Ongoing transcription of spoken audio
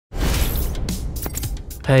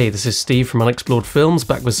Hey, this is Steve from Unexplored Films,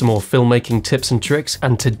 back with some more filmmaking tips and tricks,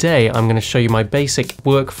 and today I'm going to show you my basic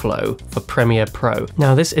workflow for Premiere Pro.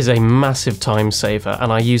 Now this is a massive time saver, and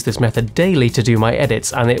I use this method daily to do my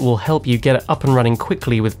edits, and it will help you get it up and running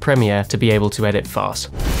quickly with Premiere to be able to edit fast.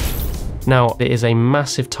 Now, it is a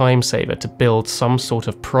massive time saver to build some sort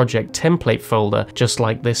of project template folder just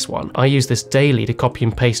like this one. I use this daily to copy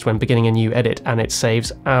and paste when beginning a new edit, and it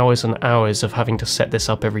saves hours and hours of having to set this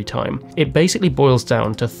up every time. It basically boils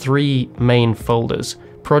down to three main folders: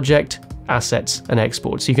 project, assets, and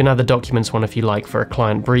export. So you can add the documents one if you like for a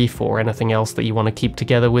client brief or anything else that you want to keep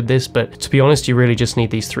together with this, but to be honest, you really just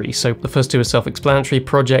need these three. So the first two are self-explanatory.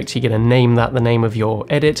 Project, you're going to name that the name of your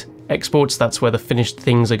edit. Exports, that's where the finished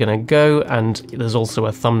things are going to go, and there's also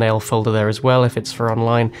a thumbnail folder there as well if it's for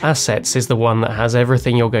online. Assets is the one that has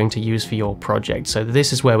everything you're going to use for your project. So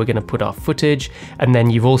this is where we're going to put our footage, and then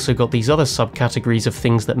you've also got these other subcategories of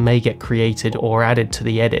things that may get created or added to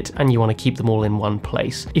the edit, and you want to keep them all in one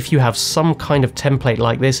place. If you have some kind of template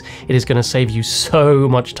like this, it is going to save you so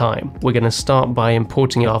much time. We're going to start by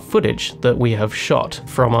importing our footage that we have shot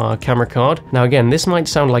from our camera card. Now again, this might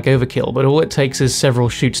sound like overkill, but all it takes is several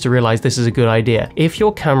shoots to realize this is a good idea. If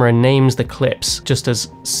your camera names the clips just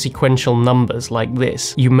as sequential numbers like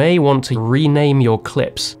this, you may want to rename your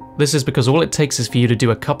clips. This is because all it takes is for you to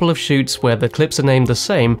do a couple of shoots where the clips are named the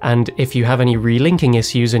same, and if you have any relinking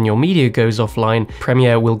issues and your media goes offline,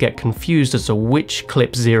 Premiere will get confused as to which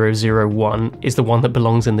clip 001 is the one that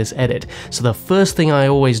belongs in this edit. So the first thing I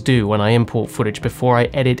always do when I import footage before I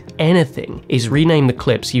edit anything is rename the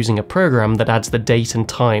clips using a program that adds the date and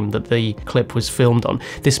time that the clip was filmed on.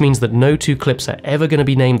 This means that no two clips are ever going to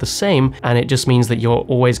be named the same, and it just means that you're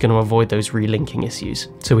always going to avoid those relinking issues.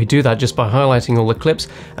 So we do that just by highlighting all the clips,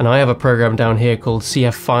 and I have a program down here called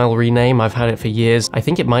CF File Rename. I've had it for years. I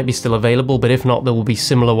think it might be still available, but if not, there will be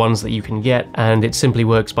similar ones that you can get, and it simply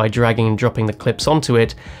works by dragging and dropping the clips onto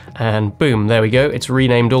it, and boom, there we go. It's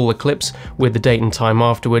renamed all the clips with the date and time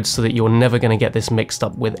afterwards so that you're never going to get this mixed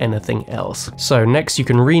up with anything else. So next you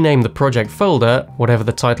can rename the project folder, whatever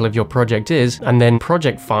the title of your project is, and then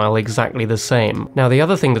project file exactly the same. Now the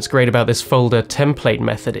other thing that's great about this folder template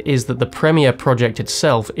method is that the Premiere project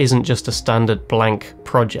itself isn't just a standard blank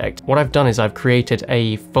project. What I've done is I've created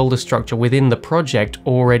a folder structure within the project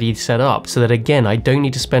already set up, so that again, I don't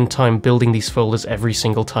need to spend time building these folders every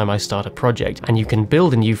single time I start a project, and you can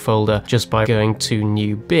build a new folder just by going to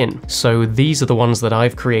new bin. So these are the ones that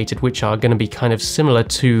I've created, which are going to be kind of similar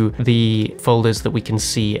to the folders that we can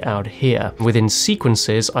see out here. Within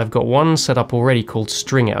sequences, I've got one set up already called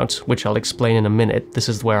string out, which I'll explain in a minute. This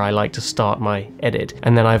is where I like to start my edit.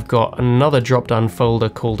 And then I've got another drop down folder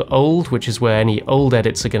called old, which is where any old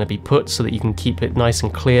edits are going to be put so that you can keep it nice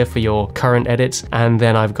and clear for your current edits. And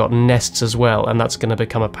then I've got nests as well, and that's going to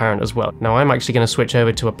become apparent as well. Now I'm actually going to switch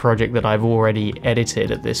over to a project that I've already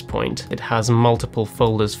edited at this point. It has multiple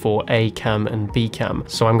folders for A cam and B cam.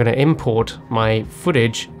 So I'm going to import my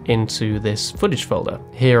footage into this footage folder.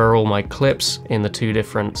 Here are all my clips in the two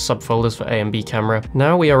different subfolders for A and B camera.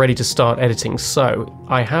 Now we are ready to start editing. So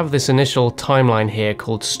I have this initial timeline here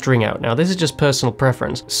called string out. Now this is just personal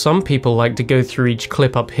preference. Some people like to go through each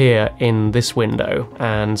clip up here in this window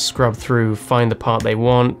and scrub through, find the part they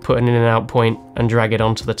want, put an in and out point, and drag it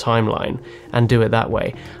onto the timeline and do it that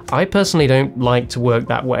way. I personally don't like to work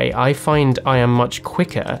that way. I find I am much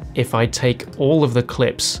quicker if I take all of the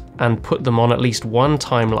clips and put them on at least one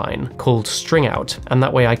timeline called string out, and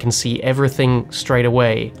that way I can see everything straight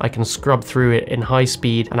away. I can scrub through it in high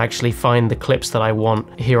speed and actually find the clips that I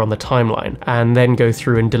want here on the timeline, and then go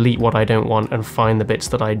through and delete what I don't want and find the bits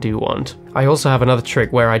that I do want. I also have another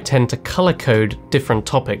trick where I tend to color code different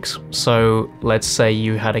topics. So let's say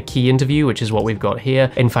you had a key interview, which is what we've got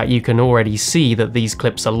here. In fact, you can already see that these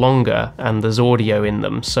clips are longer and there's audio in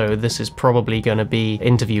them, so this is probably going to be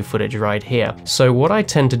interview footage right here. So what I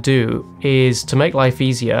tend to do is, to make life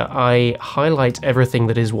easier, I highlight everything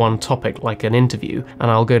that is one topic, like an interview,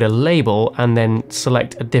 and I'll go to label and then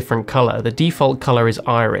select a different color. The default color is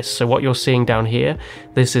iris, so what you're seeing down here,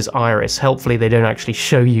 this is iris. Helpfully they don't actually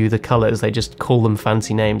show you the colors, they just call them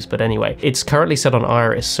fancy names, but anyway, it's currently set on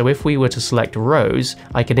iris, so if we were to select rows,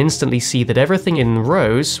 I can instantly see that everything in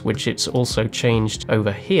rows, which it's also changed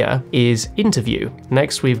over here, is interview.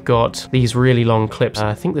 Next we've got these really long clips.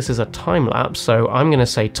 I think this is a time lapse, so I'm going to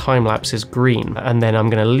say time lapse is green, and then I'm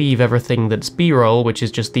going to leave everything that's B-roll, which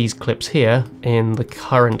is just these clips here, in the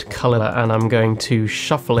current color, and I'm going to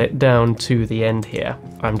shuffle it down to the end here.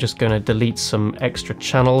 I'm just going to delete some extra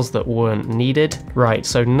channels that weren't needed. Right,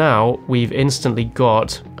 so now we've instantly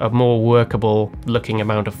got a more workable looking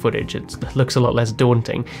amount of footage. It looks a lot less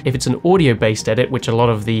daunting. If it's an audio video-based edit, which a lot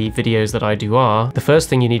of the videos that I do are, the first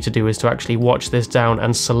thing you need to do is to actually watch this down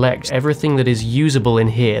and select everything that is usable in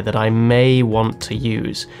here that I may want to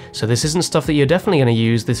use. So this isn't stuff that you're definitely going to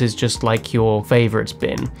use, this is just like your favorites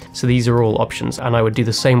bin. So these are all options, and I would do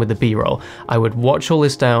the same with the B-roll. I would watch all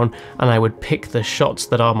this down and I would pick the shots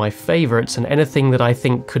that are my favorites and anything that I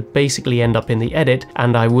think could basically end up in the edit,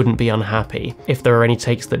 and I wouldn't be unhappy. If there are any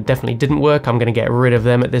takes that definitely didn't work, I'm going to get rid of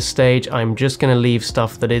them at this stage. I'm just going to leave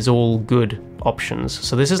stuff that is all good options.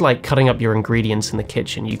 So this is like cutting up your ingredients in the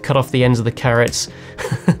kitchen. You cut off the ends of the carrots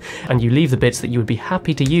and you leave the bits that you would be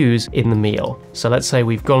happy to use in the meal. So let's say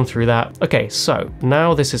we've gone through that. Okay, so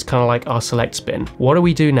now this is kind of like our select bin. What do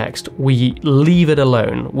we do next? We leave it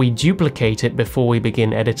alone. We duplicate it before we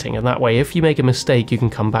begin editing, and that way if you make a mistake you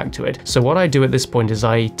can come back to it. So what I do at this point is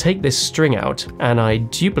I take this string out and I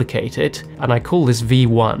duplicate it and I call this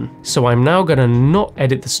V1. So I'm now going to not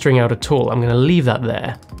edit the string out at all. I'm going to leave that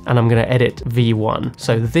there and I'm going to edit V1.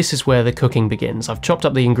 So this is where the cooking begins. I've chopped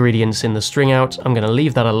up the ingredients in the string out. I'm going to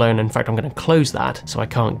leave that alone. In fact, I'm going to close that so I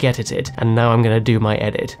can't get at it. And now I'm going to do my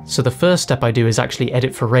edit. So the first step I do is actually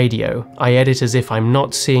edit for radio. I edit as if I'm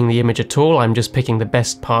not seeing the image at all. I'm just picking the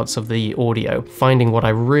best parts of the audio, finding what I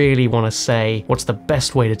really want to say, what's the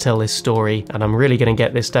best way to tell this story, and I'm really going to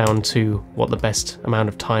get this down to what the best amount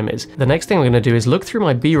of time is. The next thing I'm going to do is look through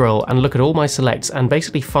my B-roll and look at all my selects and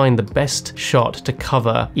basically find the best shot to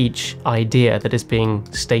cover each idea that is being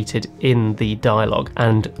stated in the dialogue,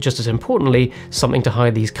 and just as importantly, something to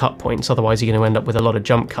hide these cut points, otherwise you're going to end up with a lot of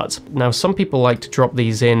jump cuts. Now some people like to drop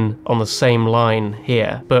these in on the same line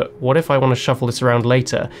here, but what if I want to shuffle this around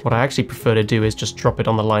later? What I actually prefer to do is just drop it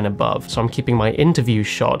on the line above. So I'm keeping my interview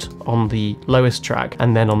shot on the lowest track,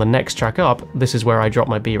 and then on the next track up, this is where I drop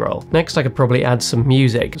my B-roll. Next I could probably add some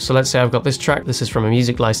music. So let's say I've got this track, this is from a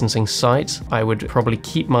music licensing site. I would probably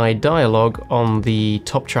keep my dialogue on the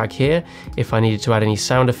top track here. If I needed to add any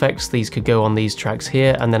sound effects, these could go on these tracks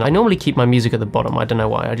here, and then I normally keep my music at the bottom. I don't know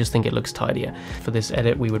why, I just think it looks tidier. For this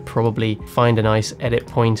edit, we would probably find a nice edit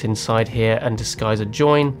point inside here and disguise a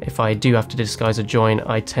join. If I do have to disguise a join,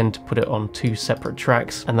 I tend to put it on two separate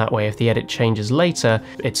tracks, and that way if the edit changes later,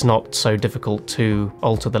 it's not so difficult to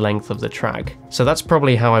alter the length of the track. So that's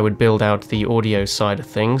probably how I would build out the audio side of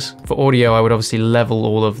things. For audio, I would obviously level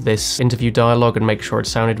all of this interview dialogue and make sure it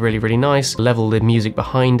sounded really, really nice. Level the music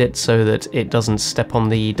behind it so that it doesn't step on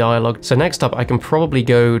the dialogue. So next up, I can probably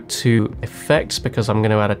go to effects because I'm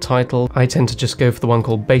going to add a title. I tend to just go for the one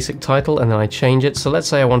called basic title and then I change it. So let's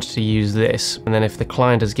say I wanted to use this, and then if the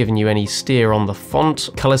client has given you any steer on the font,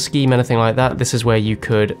 color scheme, anything like that, this is where you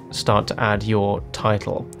could start to add your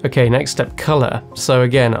title. Okay, next step, color. So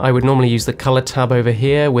again, I would normally use the color tab over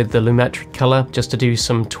here with the lumetric color just to do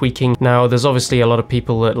some tweaking. Now there's obviously a lot of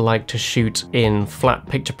people that like to shoot in flat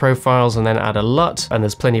picture profiles and then add a LUT, and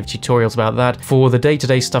there's plenty of tutorials about that. For the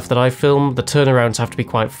day-to-day stuff that I film, the turnarounds have to be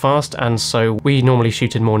quite fast, and so we normally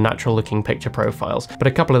shoot in more natural looking picture profiles. But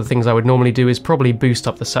a couple of the things I would normally do is probably boost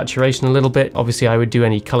up the saturation a little bit. Obviously I would do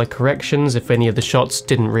any color corrections if any of the shots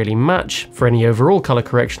didn't really match. For any overall color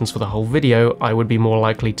corrections for the whole video, I would be more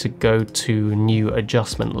likely to go to new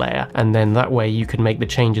adjustment layer, and then that way you can make the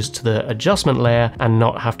changes to the adjustment layer and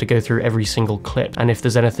not have to go through every single clip. And if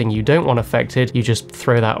there's anything you don't want affected, you just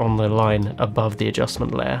throw that on the line above the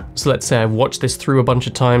adjustment layer. So let's say I've watched this through a bunch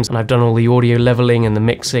of times and I've done all the audio leveling and the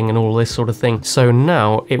mixing and all this sort of thing. So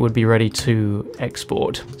now it would be ready to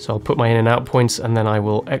export. So I'll put my in and out points and then I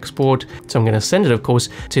will export. So I'm going to send it, of course,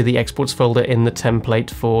 to the exports folder in the template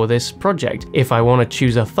for this project. If I want to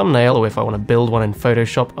choose a thumbnail or if I want to build one in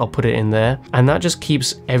Photoshop, I'll put it in there. And that just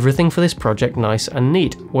keeps everything for this project nice and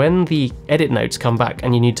neat. When the edit notes come back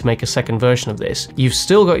and you need to make a second version of this, you've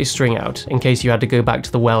still got your string out in case you had to go back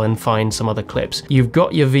to the well and find some other clips. You've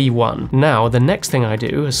got your V1. Now, the next thing I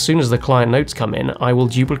do, as soon as the client notes come in, I will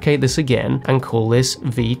duplicate this again and call this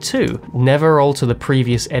V2. Never alter the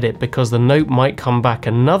previous edit because the note might come back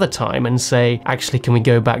another time and say, actually, can we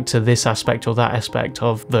go back to this aspect or that aspect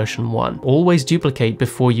of version 1? Always duplicate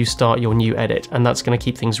before you start your new edit, and that's going to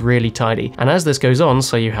keep things really tidy. And as this goes on,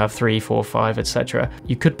 so you have 3, 4, 5, etc.,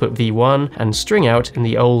 you could put V1 and string out in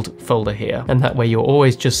the old folder here, and that way you're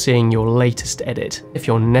always just seeing your latest edit. If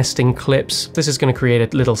you're nesting clips, this is going to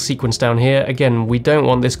create a little sequence down here. Again, we don't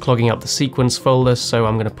want this clogging up the sequence folder, so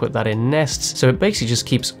I'm going to put that in nests. So it basically just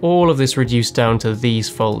keeps all of this reduced down to these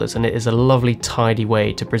folders, and it is a lovely tidy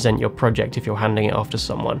way to present your project if you're handing it off to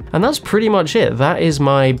someone. And that's pretty much it. That is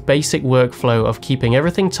my basic workflow of keeping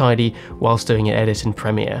everything tidy whilst doing an edit in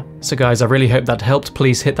Premiere. So guys, I really hope that helped.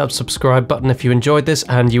 Please hit that subscribe button if you enjoyed this,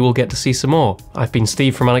 and you will get to see some more. I've been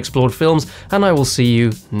Steve from Unexplored Films, and I will see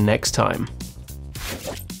you next time.